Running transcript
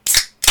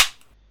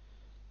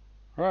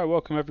All right,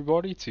 welcome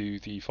everybody to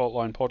the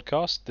Faultline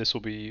podcast. This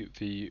will be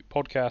the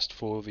podcast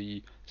for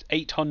the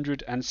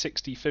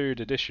 863rd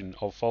edition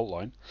of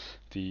Faultline,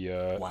 the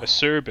Wow.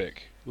 acerbic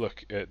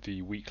look at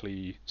the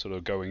weekly sort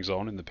of goings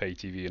on in the pay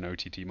TV and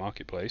OTT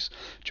marketplace.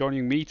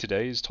 Joining me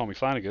today is Tommy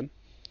Flanagan.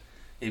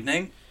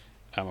 Evening.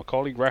 And my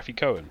colleague Rafi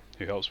Cohen,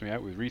 who helps me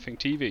out with Rethink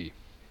TV.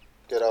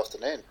 Good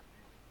afternoon.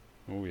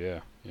 Oh yeah,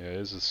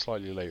 this is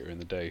slightly later in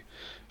the day.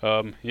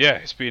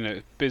 It's been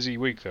a busy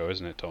week though,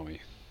 isn't it,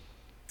 Tommy?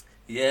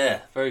 Yeah,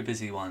 very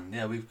busy one.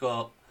 Yeah, we've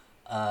got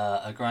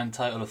a grand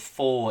total of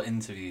 4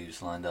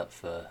 interviews lined up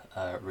for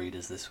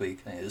readers this week.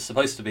 It was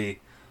supposed to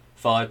be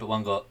 5, but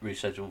one got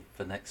rescheduled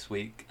for next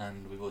week.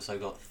 And we've also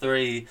got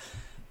 3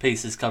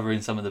 pieces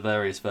covering some of the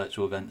various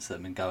virtual events that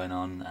have been going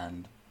on.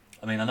 And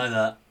I mean, I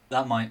know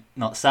that might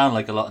not sound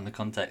like a lot in the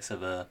context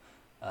of a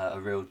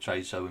real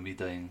trade show when we're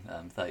doing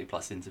 30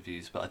 plus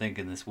interviews, but I think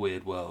in this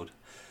weird world,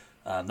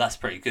 that's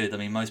pretty good. I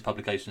mean, most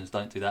publications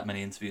don't do that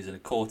many interviews in a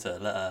quarter,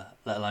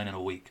 let alone in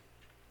a week.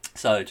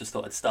 So just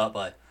thought I'd start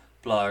by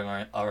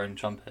blowing our own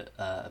trumpet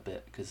a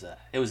bit, because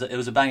it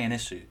was a banging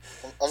issue.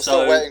 I'm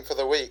still waiting for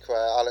the week where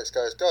Alex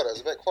goes, God, it was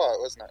a bit quiet,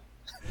 wasn't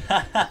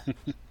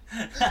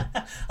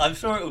it? I'm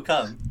sure it will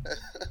come.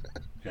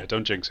 Yeah,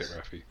 don't jinx it,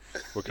 Rafi.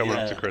 We're coming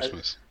up to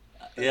Christmas.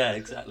 Yeah,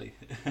 exactly.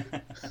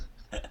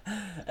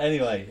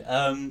 Anyway,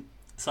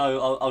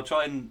 so I'll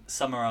try and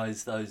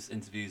summarise those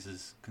interviews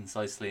as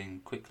concisely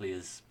and quickly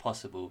as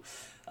possible.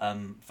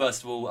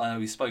 First of all, I know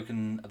we've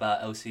spoken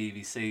about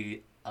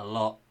LCEVC a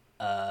lot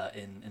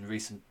in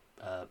recent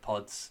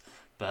pods,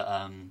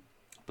 but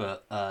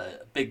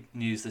big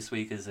news this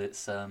week is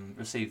it's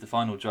received the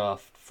final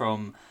draft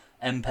from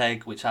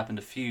MPEG, which happened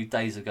a few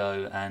days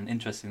ago, and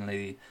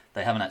interestingly,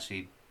 they haven't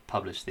actually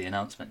published the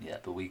announcement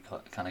yet, but we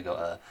kind of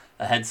got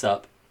a heads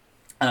up.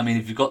 And I mean,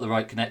 if you've got the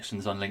right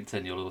connections on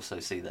LinkedIn, you'll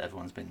also see that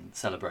everyone's been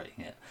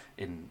celebrating it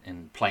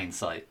in plain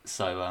sight.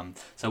 So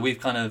we've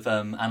kind of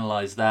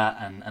analysed that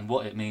and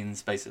what it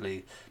means,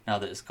 basically, now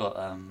that it's got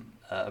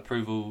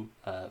approval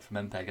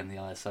from MPEG and the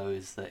ISO,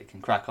 is that it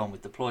can crack on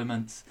with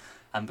deployments.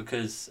 And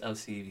because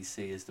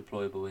LCEVC is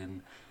deployable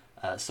in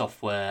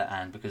software,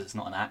 and because it's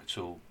not an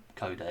actual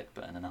codec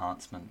but an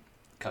enhancement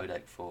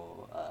codec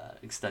for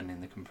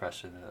extending the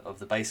compression of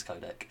the base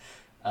codec,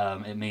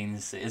 it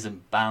means it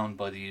isn't bound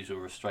by the usual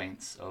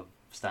restraints of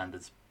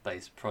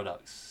standards-based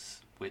products,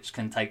 which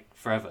can take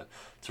forever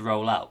to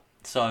roll out.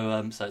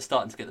 So it's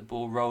starting to get the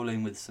ball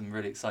rolling with some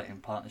really exciting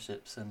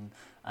partnerships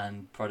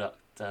and product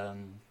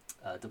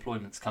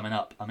deployments coming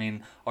up. I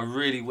mean, I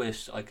really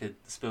wish I could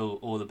spill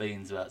all the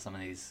beans about some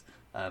of these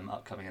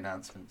upcoming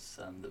announcements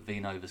that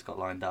Vinova's got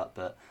lined up,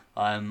 but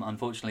I'm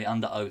unfortunately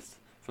under oath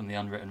from the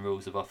unwritten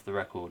rules of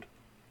off-the-record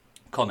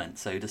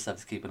comments, so you just have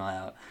to keep an eye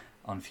out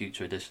on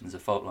future editions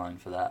of Faultline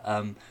for that.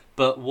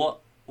 But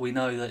what we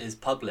know that is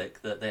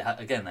public, that they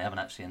haven't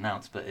actually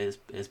announced, but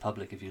is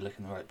public if you look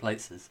in the right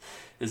places,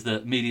 is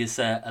that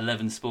Mediaset,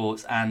 11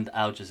 Sports and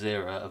Al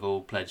Jazeera have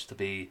all pledged to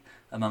be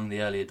among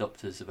the early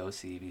adopters of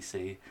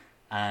LCEVC.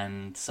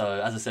 And so,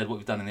 as I said, what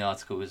we've done in the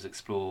article is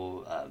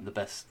explore the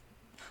best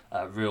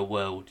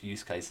real-world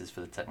use cases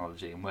for the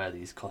technology and where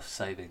these cost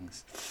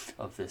savings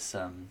of this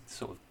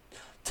sort of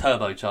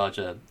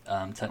turbocharger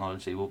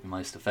technology will be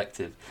most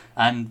effective.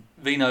 And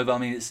Vinova, I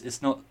mean,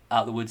 it's not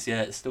out of the woods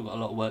yet. It's still got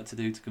a lot of work to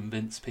do to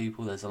convince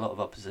people. There's a lot of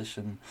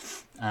opposition,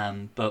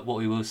 but what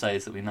we will say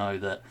is that we know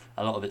that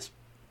a lot of its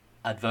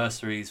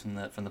adversaries from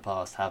the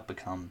past have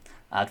become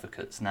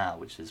advocates now,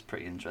 which is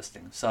pretty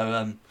interesting.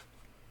 So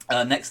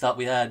next up,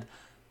 we had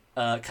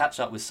catch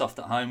up with Soft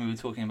at Home. We were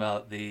talking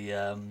about the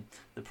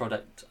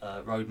product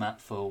roadmap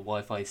for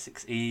Wi-Fi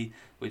 6E,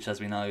 which,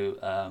 as we know,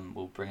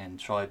 will bring in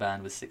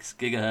tri-band with 6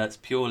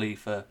 GHz purely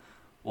for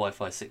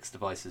Wi-Fi 6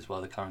 devices,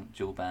 while the current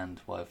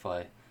dual-band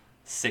Wi-Fi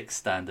 6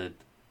 standard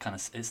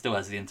it still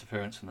has the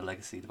interference from the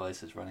legacy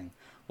devices running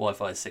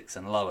Wi-Fi 6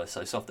 and lower.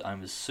 So Soft at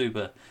Home is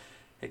super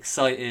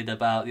excited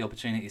about the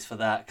opportunities for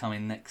that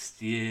coming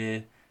next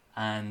year.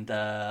 And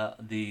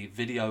the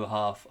video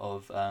half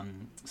of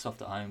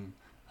Soft at Home,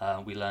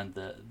 we learned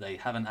that they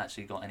haven't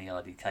actually got any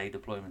RDK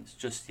deployments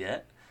just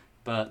yet,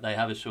 but they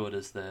have assured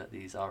us that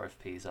these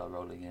RFPs are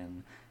rolling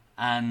in.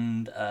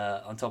 And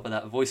on top of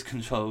that, voice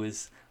control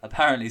is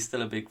apparently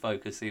still a big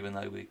focus, even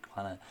though we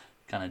kind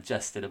of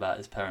jested about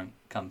his parent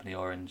company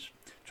Orange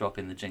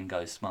dropping the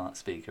Jingo smart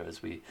speaker,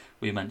 as we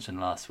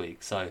mentioned last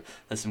week. So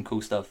there's some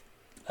cool stuff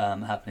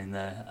happening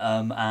there.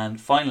 And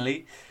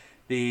finally,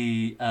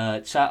 the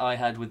chat I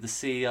had with the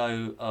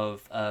CEO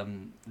of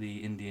the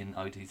Indian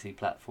OTT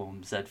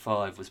platform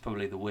Z5 was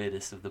probably the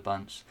weirdest of the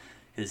bunch,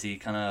 because he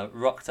kind of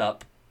rocked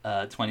up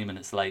 20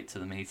 minutes late to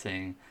the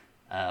meeting,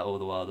 all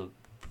the while the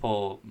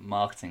poor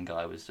marketing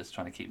guy was just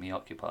trying to keep me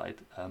occupied.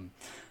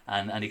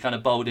 And he kind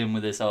of bowled in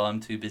with this, I'm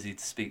too busy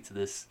to speak to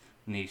this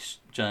niche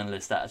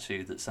journalist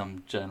attitude that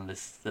some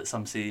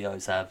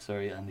CEOs have,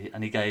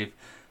 and he gave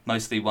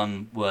mostly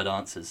one-word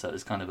answers, so it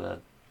was kind of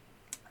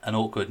an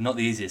awkward, not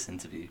the easiest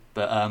interview,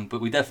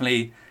 but we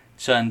definitely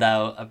churned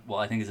out what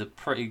I think is a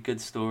pretty good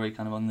story,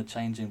 kind of on the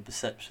changing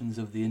perceptions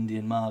of the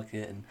Indian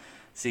market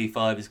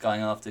C5 is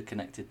going after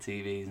connected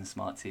TVs and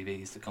smart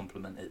TVs to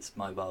complement its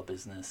mobile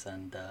business,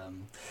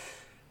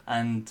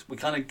 and we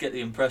kind of get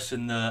the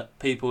impression that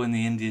people in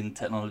the Indian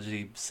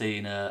technology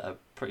scene are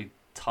pretty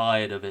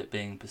tired of it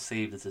being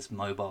perceived as this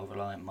mobile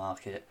reliant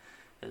market.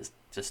 It's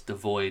just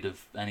devoid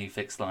of any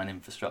fixed line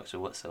infrastructure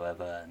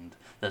whatsoever, and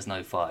there's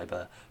no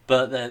fibre.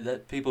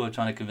 But people are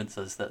trying to convince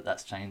us that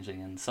that's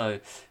changing, and so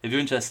if you're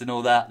interested in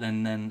all that,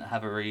 then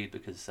have a read,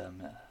 because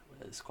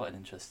it's quite an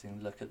interesting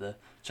look at the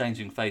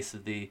changing face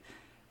of the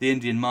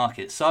Indian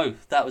market. So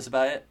that was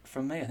about it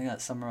from me. I think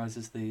that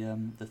summarises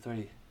the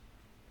three.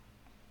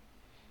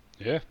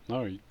 Yeah,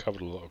 no, you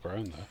covered a lot of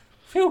ground there.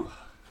 Phew!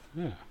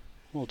 Yeah,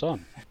 well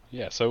done.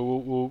 Yeah, so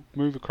we'll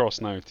move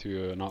across now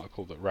to an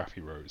article that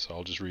Rafi wrote, so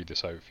I'll just read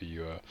this out for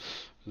you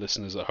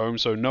listeners at home.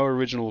 So, no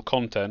original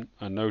content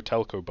and no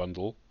telco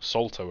bundle,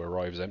 Salto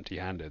arrives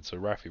empty-handed. So,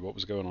 Rafi, what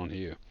was going on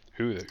here?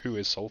 Who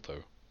is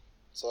Salto?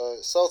 So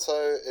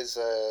Salto is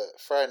a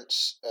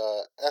French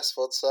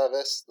SVOD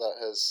service that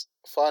has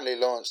finally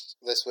launched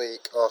this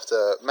week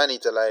after many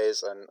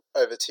delays and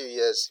over 2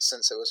 years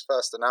since it was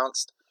first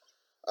announced.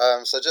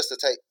 So just to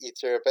take you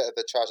through a bit of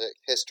the tragic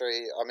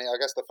history, I mean, I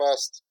guess the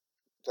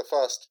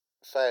first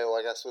fail,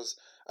 I guess, was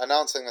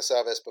announcing the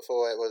service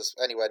before it was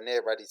anywhere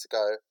near ready to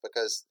go,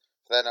 because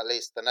then at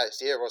least the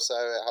next year or so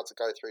it had to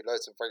go through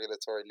loads of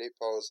regulatory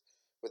loopholes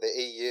with the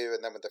EU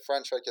and then with the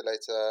French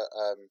regulator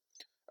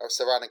of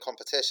surrounding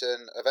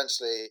competition.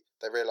 Eventually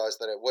they realised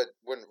that it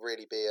wouldn't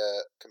really be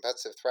a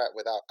competitive threat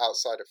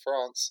outside of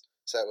France,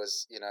 so it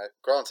was,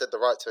 granted the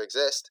right to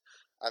exist.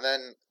 And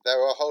then there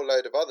were a whole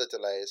load of other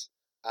delays,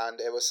 and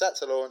it was set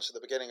to launch at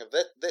the beginning of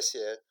this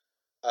year,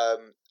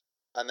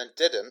 and then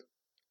didn't.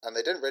 And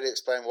they didn't really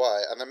explain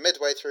why. And then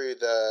midway through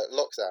the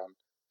lockdown,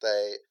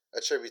 they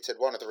attributed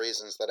one of the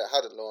reasons that it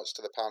hadn't launched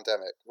to the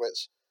pandemic,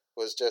 which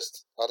was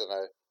just, I don't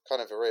know,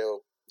 kind of a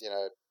real,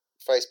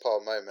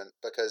 facepalm moment.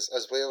 Because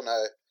as we all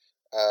know,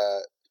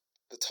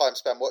 the time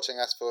spent watching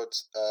SVOD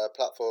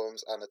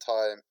platforms and the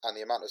time and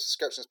the amount of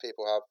subscriptions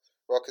people have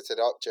rocketed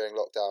up during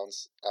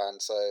lockdowns.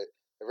 And so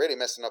they really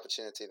missed an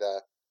opportunity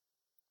there.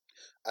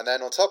 And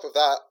then on top of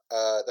that,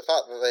 the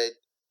fact that they,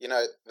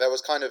 there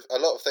was kind of a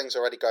lot of things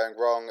already going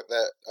wrong,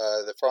 that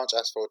the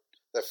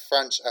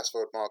French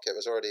SVOD market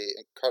was already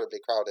incredibly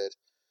crowded.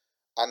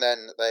 And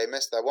then they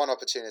missed their one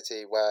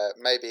opportunity where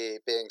maybe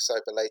being so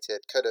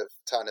belated could have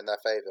turned in their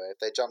favour if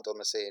they jumped on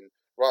the scene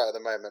right at the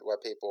moment where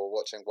people were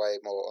watching way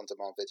more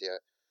on-demand video.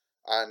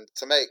 And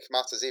to make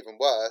matters even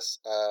worse,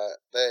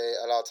 they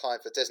allowed time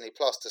for Disney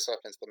Plus to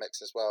slip into the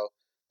mix as well.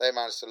 They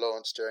managed to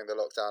launch during the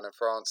lockdown in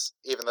France,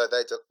 even though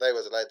they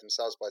were delayed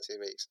themselves by 2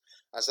 weeks.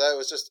 And so it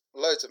was just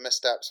loads of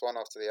missteps, one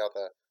after the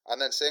other. And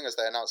then seeing as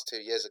they announced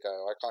 2 years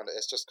ago,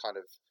 it's just kind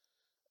of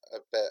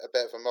a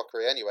bit of a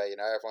mockery anyway.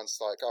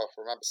 Everyone's like, oh,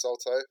 remember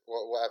Salto?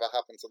 Whatever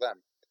happened to them?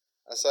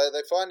 And so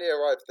they finally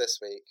arrived this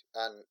week.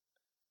 And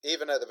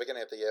even at the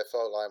beginning of the year,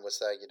 Faultline was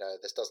saying,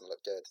 this doesn't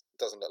look good. It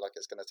doesn't look like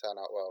it's going to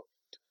turn out well.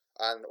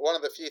 And one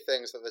of the few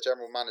things that the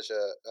general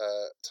manager,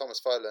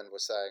 Thomas Foland,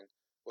 was saying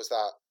was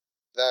that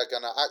they're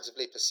going to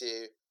actively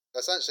pursue,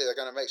 essentially they're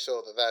going to make sure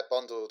that they're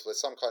bundled with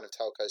some kind of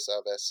telco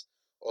service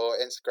or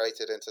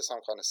integrated into some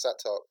kind of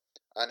set-top.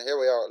 And here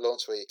we are at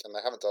launch week and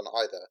they haven't done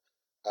either.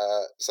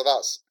 So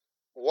that's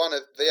one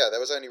of there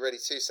was only really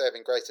two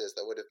saving graces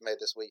that would have made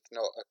this week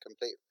not a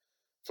complete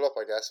flop,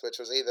 I guess, which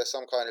was either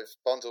some kind of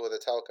bundle with a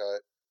telco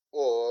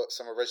or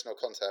some original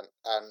content.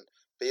 And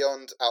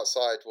beyond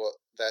outside what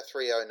their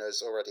three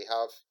owners already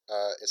have,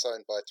 it's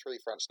owned by three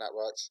French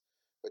networks,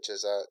 which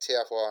is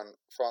TF1,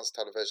 France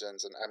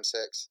Televisions, and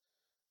M6.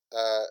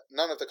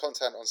 None of the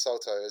content on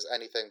Salto is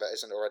anything that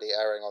isn't already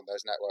airing on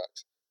those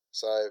networks.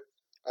 So,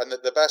 and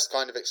the best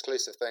kind of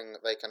exclusive thing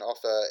they can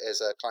offer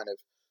is a kind of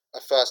a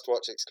first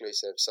watch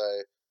exclusive.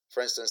 So,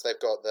 for instance, they've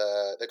got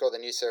the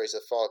new series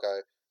of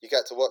Fargo. You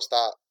get to watch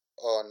that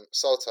on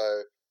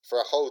Salto for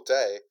a whole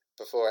day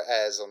before it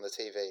airs on the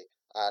TV,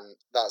 and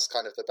that's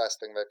kind of the best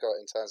thing they've got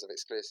in terms of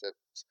exclusives.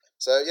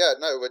 So yeah,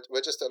 no,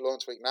 we're just at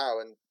launch week now,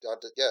 and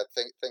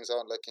things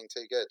aren't looking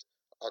too good.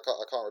 I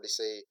can't really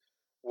see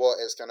what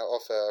it's going to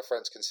offer a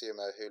French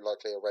consumer who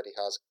likely already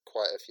has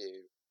quite a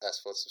few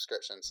SVOD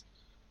subscriptions.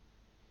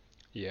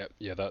 Yeah,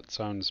 that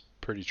sounds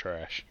pretty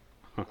trash.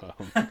 A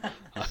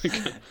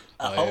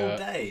whole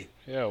day.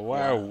 Yeah,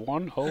 wow,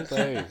 one whole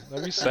day.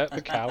 Let me set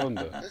the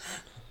calendar.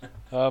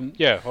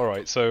 Yeah, all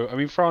right. So, I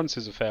mean, France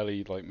is a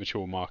fairly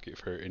mature market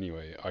for it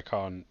anyway. I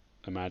can't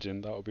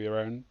imagine that'll be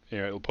around.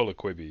 It'll pull a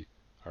Quibi,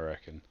 I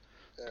reckon.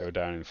 Yeah. Go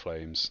down in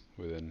flames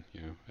within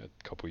a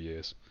couple of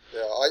years.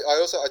 Yeah,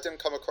 I didn't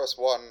come across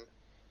one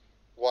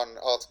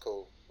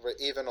article,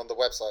 even on the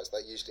websites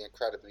that are usually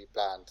incredibly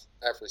bland.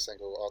 Every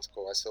single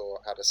article I saw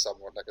had a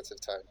somewhat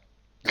negative tone.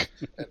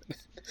 And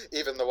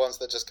even the ones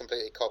that just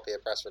completely copy a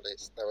press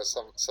release, there was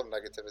some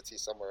negativity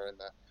somewhere in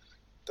there.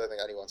 Don't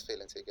think anyone's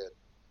feeling too good.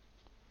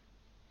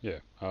 Yeah,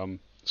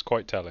 it's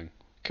quite telling.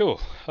 Cool.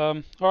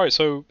 All right,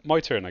 so my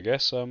turn, I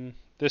guess.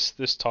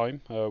 This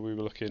time we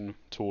were looking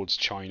towards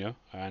China,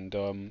 and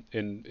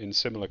in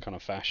similar kind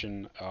of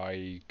fashion,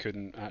 I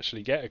couldn't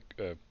actually get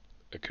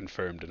a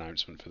confirmed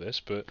announcement for this,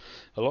 but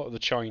a lot of the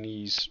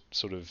Chinese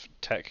sort of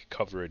tech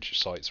coverage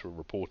sites were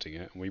reporting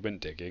it, and we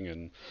went digging,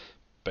 and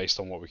based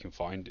on what we can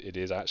find, it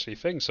is actually a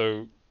thing.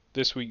 So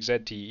this week,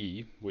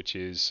 ZTE, which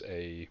is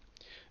an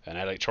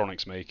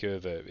electronics maker,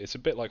 that it's a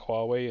bit like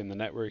Huawei in the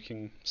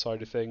networking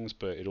side of things,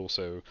 but it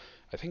also,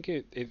 I think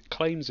it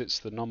claims it's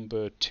the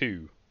number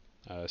 2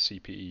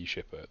 CPE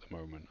shipper at the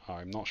moment.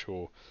 I'm not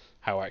sure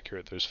how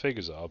accurate those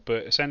figures are,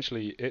 but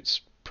essentially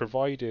it's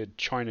provided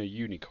China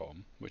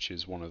Unicom, which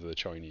is one of the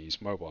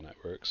Chinese mobile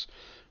networks,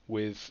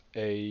 with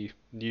a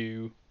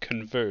new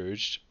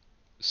converged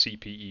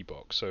CPE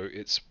box. So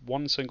it's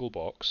one single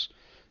box,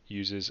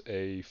 uses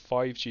a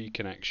 5G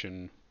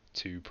connection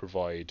to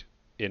provide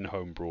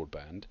in-home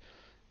broadband.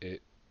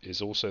 It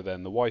is also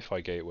then the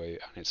Wi-Fi gateway,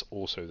 and it's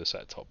also the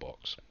set-top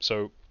box.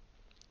 So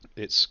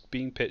it's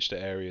being pitched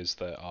to areas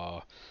that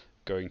are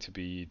going to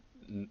be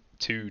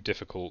too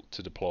difficult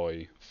to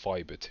deploy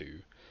fiber to.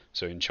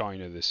 So in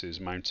China, this is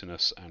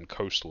mountainous and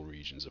coastal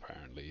regions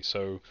apparently.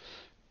 So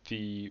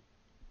the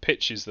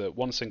pitch is that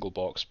one single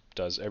box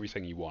does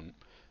everything you want.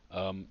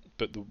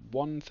 But the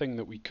one thing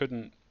that we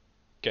couldn't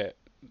get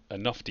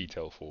enough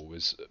detail for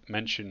was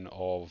mention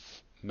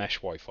of mesh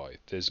Wi-Fi.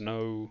 There's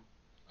no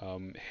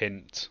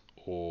hint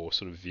or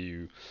sort of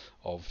view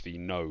of the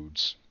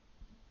nodes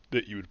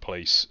that you would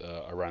place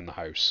around the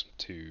house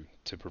to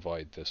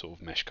provide the sort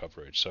of mesh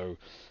coverage. So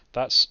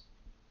that's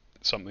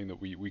something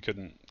that we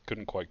couldn't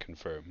quite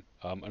confirm.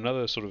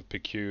 Another sort of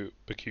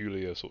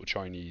peculiar sort of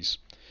Chinese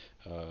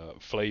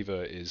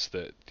flavor is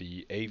that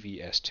the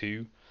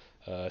AVS2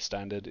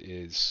 standard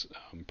is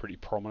pretty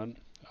prominent.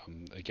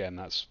 Again,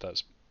 that's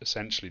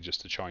essentially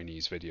just a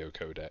Chinese video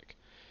codec,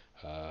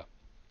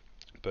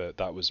 but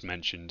that was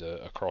mentioned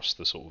across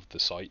the sort of the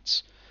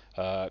sites.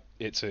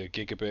 It's a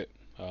gigabit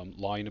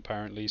line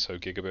apparently, so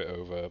gigabit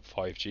over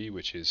 5G,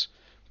 which is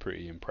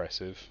pretty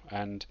impressive.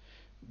 And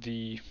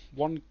the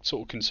one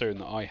sort of concern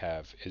that I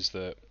have is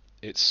that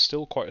it's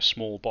still quite a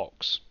small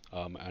box,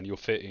 and you're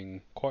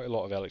fitting quite a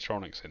lot of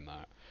electronics in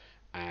that,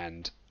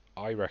 and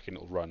I reckon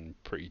it'll run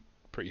pretty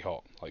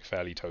hot, like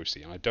fairly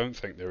toasty. And I don't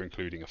think they're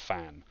including a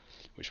fan,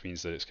 which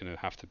means that it's going to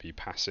have to be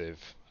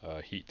passive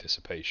heat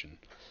dissipation.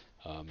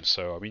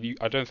 So I mean,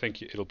 I don't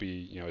think it'll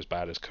be as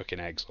bad as cooking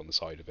eggs on the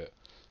side of it.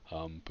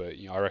 But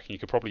I reckon you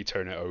could probably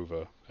turn it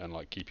over and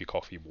like keep your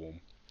coffee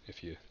warm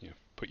if you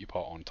put your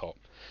pot on top.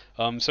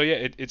 So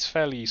yeah, it's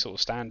fairly sort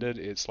of standard.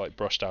 It's like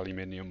brushed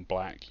aluminium,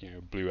 black,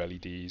 blue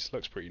LEDs.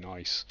 Looks pretty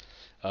nice.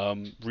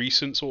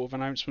 Recent sort of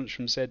announcements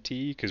from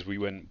ZTE, because we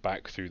went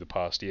back through the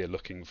past year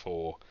looking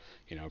for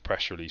a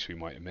press release we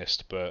might have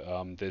missed, but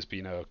there's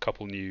been a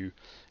couple new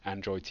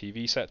Android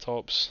TV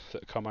set-tops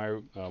that come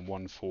out.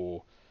 One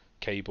for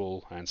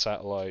cable and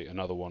satellite,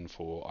 another one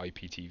for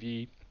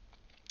IPTV.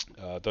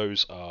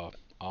 Those are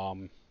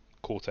ARM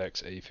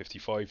Cortex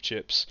A55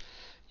 chips,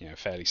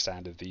 fairly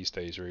standard these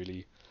days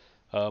really.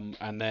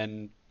 And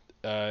then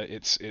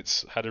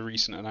it's had a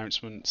recent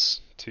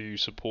announcement to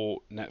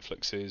support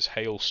Netflix's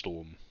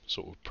Hailstorm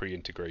sort of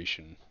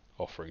pre-integration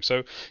offering.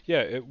 So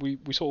yeah, we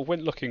sort of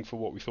went looking for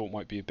what we thought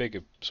might be a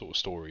bigger sort of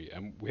story,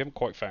 and we haven't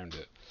quite found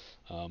it.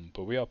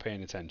 But we are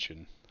paying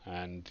attention.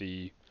 And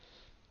the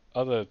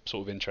other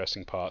sort of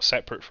interesting part,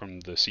 separate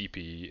from the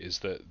CPE, is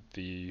that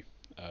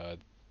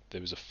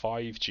there was a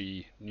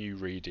 5G new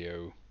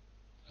radio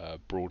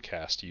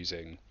broadcast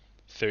using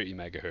 30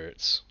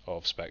 megahertz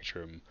of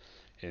spectrum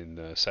in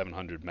the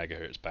 700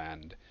 megahertz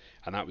band,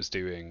 and that was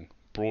doing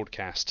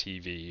broadcast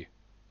TV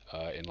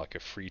in like a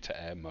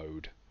free-to-air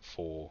mode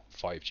for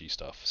 5G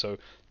stuff. So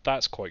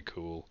that's quite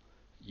cool.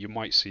 You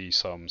might see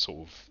some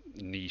sort of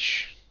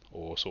niche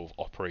or sort of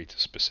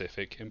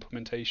operator-specific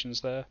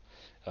implementations there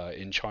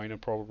in China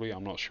probably.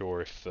 I'm not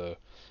sure if the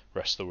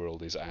rest of the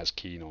world is as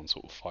keen on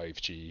sort of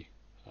 5G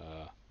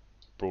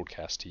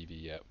broadcast TV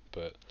yet,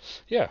 but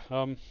yeah,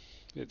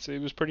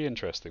 it was pretty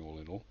interesting all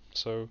in all.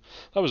 So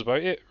that was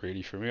about it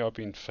really for me. I've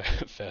been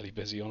fairly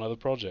busy on other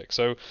projects.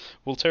 So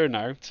we'll turn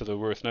now to the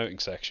worth noting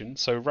section.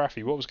 So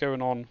Rafi, what was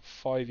going on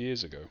 5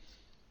 years ago?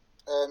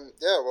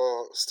 Yeah,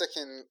 well,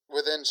 sticking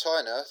within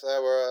China,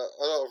 there were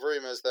a lot of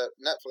rumours that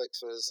Netflix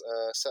was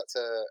set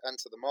to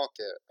enter the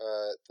market.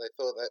 They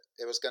thought that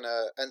it was going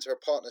to enter a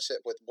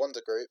partnership with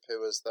Wonder Group, who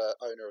was the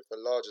owner of the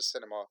largest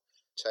cinema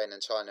chain in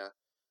China.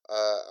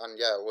 And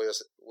yeah,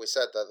 we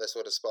said that this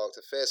would have sparked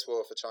a fierce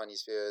war for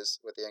Chinese viewers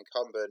with the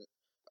incumbent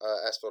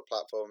SVOD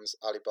platforms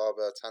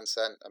Alibaba,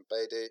 Tencent, and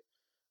Baidu.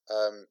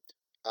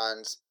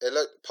 And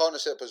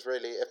partnership was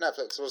really, if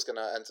Netflix was going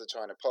to enter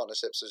China,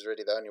 partnerships was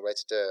really the only way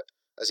to do it,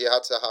 as you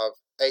had to have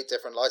 8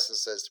 different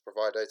licenses to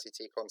provide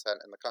OTT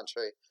content in the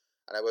country,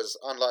 and it was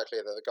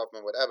unlikely that the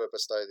government would ever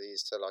bestow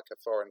these to like a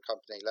foreign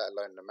company, let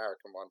alone an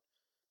American one.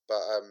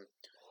 But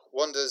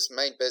Wonder's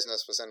main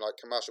business was in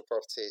like commercial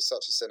properties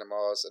such as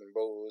cinemas and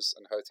malls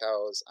and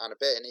hotels, and a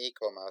bit in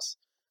e-commerce,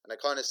 and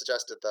it kind of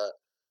suggested that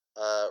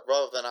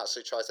rather than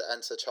actually try to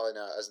enter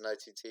China as an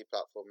OTT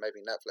platform,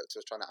 maybe Netflix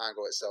was trying to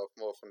angle itself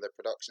more from the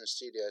production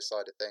studio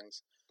side of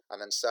things,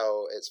 and then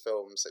sell its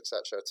films,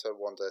 etc., to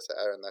Wonder to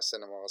air in their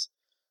cinemas.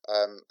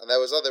 And there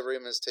was other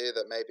rumours too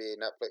that maybe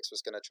Netflix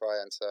was going to try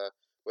enter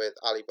with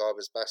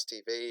Alibaba's Best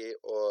TV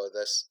or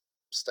this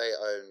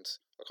state-owned.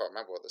 I can't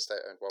remember what the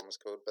state-owned one was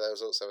called, but there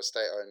was also a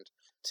state-owned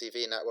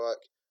TV network.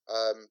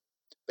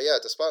 But yeah,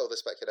 despite all the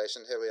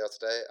speculation, here we are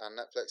today, and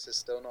Netflix is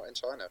still not in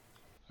China.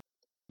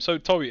 So,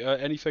 Tommy,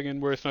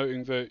 anything worth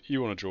noting that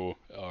you want to draw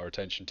our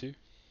attention to?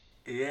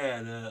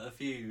 Yeah, a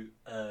few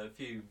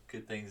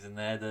good things in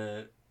there.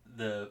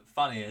 The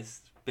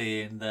funniest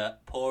being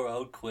that poor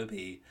old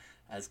Quibi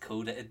has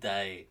called it a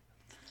day.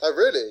 Oh,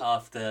 really?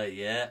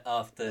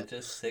 After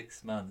just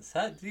 6 months.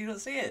 How, did you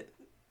not see it?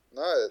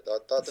 No,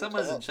 that didn't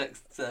Someone come hasn't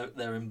checked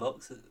their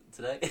inbox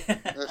today.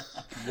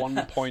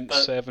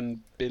 $1.7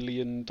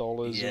 billion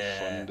of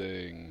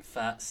funding.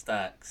 Fat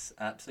stacks,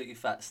 absolutely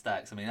fat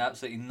stacks. I mean,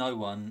 absolutely no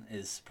one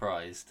is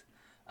surprised.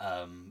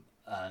 And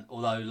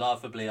although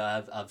laughably,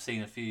 I've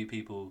seen a few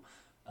people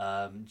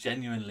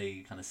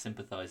genuinely kind of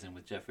sympathising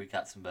with Jeffrey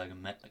Katzenberg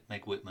and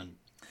Meg Whitman,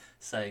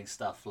 saying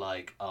stuff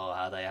like, "Oh,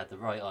 how they had the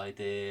right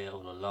idea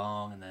all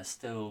along, and they're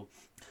still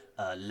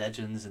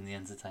legends in the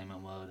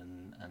entertainment world,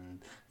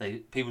 and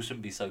people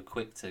shouldn't be so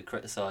quick to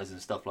criticise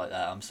and stuff like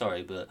that." I'm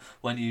sorry, but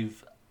when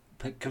you've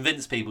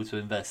convinced people to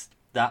invest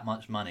that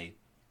much money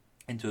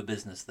into a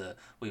business that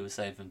we were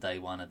saying from day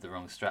one had the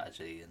wrong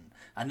strategy,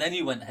 and then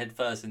you went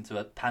headfirst into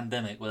a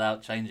pandemic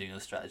without changing your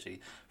strategy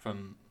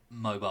from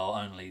mobile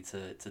only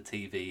to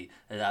TV,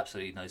 there's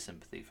absolutely no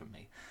sympathy from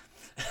me.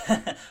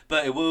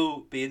 But it will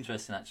be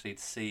interesting actually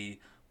to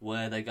see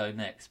where they go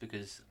next,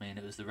 because I mean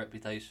it was the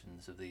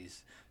reputations of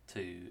these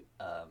two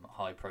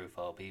high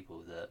profile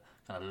people that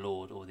kind of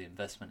lured all the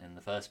investment in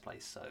the first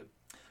place. So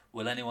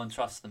will anyone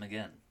trust them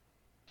again?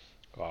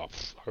 Well,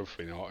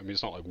 hopefully not. I mean,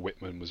 it's not like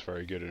Whitman was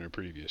very good in her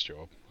previous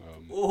job.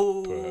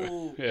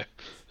 Ooh. But, yeah,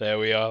 there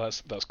we are.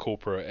 That's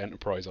corporate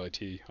enterprise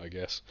IT, I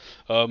guess.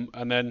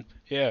 And then,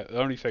 yeah, the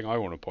only thing I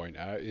want to point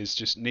out is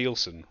just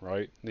Nielsen,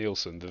 right?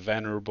 Nielsen, the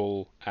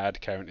venerable ad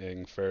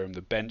counting firm,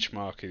 the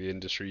benchmark of the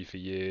industry for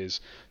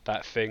years,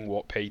 that thing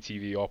what pay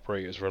TV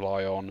operators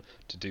rely on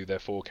to do their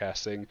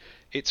forecasting.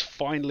 It's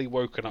finally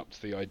woken up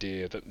to the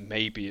idea that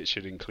maybe it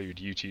should include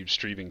YouTube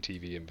streaming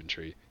TV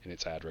inventory in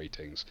its ad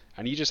ratings.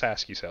 And you just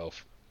ask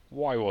yourself,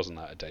 why wasn't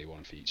that a day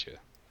one feature?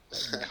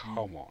 Like,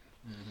 come on.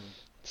 Mm-hmm.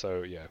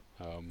 So yeah,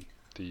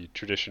 the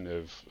tradition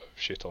of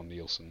shit on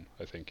Nielsen,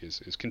 I think,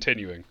 is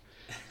continuing,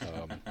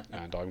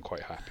 and I'm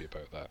quite happy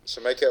about that.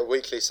 So make it a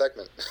weekly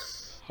segment.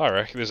 I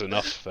reckon there's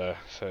enough there.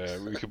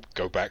 We could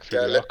go back through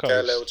the archives.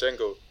 Get a little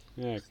jingle.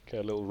 Yeah,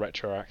 get a little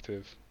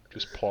retroactive.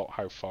 Just plot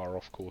how far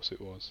off course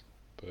it was.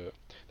 But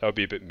that would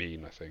be a bit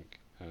mean, I think.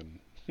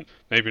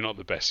 Maybe not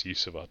the best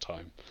use of our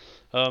time.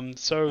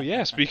 So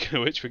yeah, speaking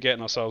of which, we're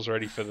getting ourselves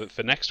ready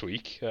for next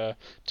week.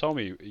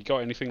 Tommy, you got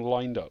anything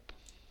lined up?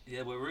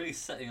 Yeah, we're really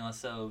setting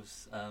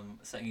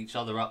each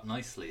other up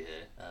nicely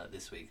here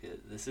this week.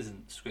 This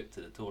isn't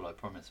scripted at all, I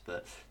promise.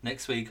 But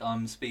next week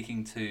I'm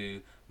speaking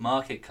to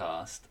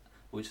MarketCast,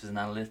 which is an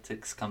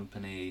analytics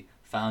company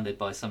founded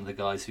by some of the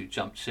guys who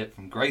jumped ship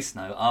from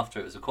Gracenote after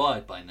it was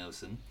acquired by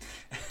Nielsen.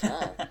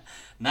 Oh.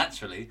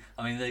 Naturally.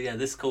 I mean,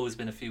 this call has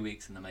been a few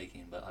weeks in the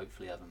making, but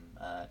hopefully have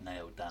them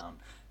nailed down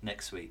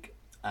next week.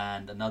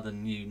 And another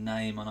new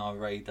name on our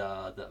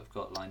radar that I've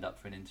got lined up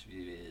for an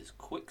interview is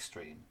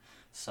Quickstream.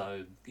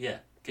 So, yeah,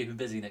 keep him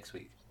busy next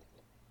week.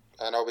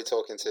 And I'll be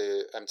talking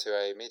to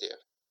M2A Media.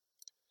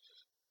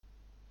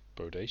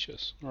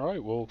 Bodacious. All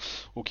right, well,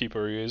 we'll keep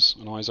our ears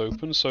and eyes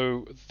open.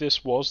 So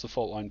this was the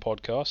Faultline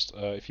podcast.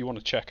 If you want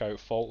to check out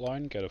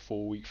Faultline, get a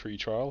 4-week free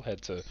trial,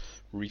 head to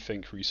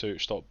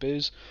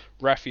rethinkresearch.biz.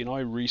 Rafi and I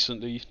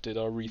recently did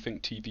our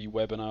Rethink TV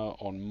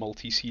webinar on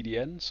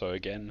multi-CDN, so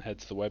again, head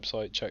to the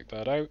website, check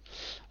that out.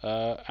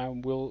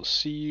 And we'll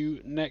see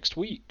you next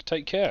week.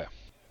 Take care.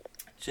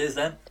 Cheers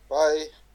then. Bye.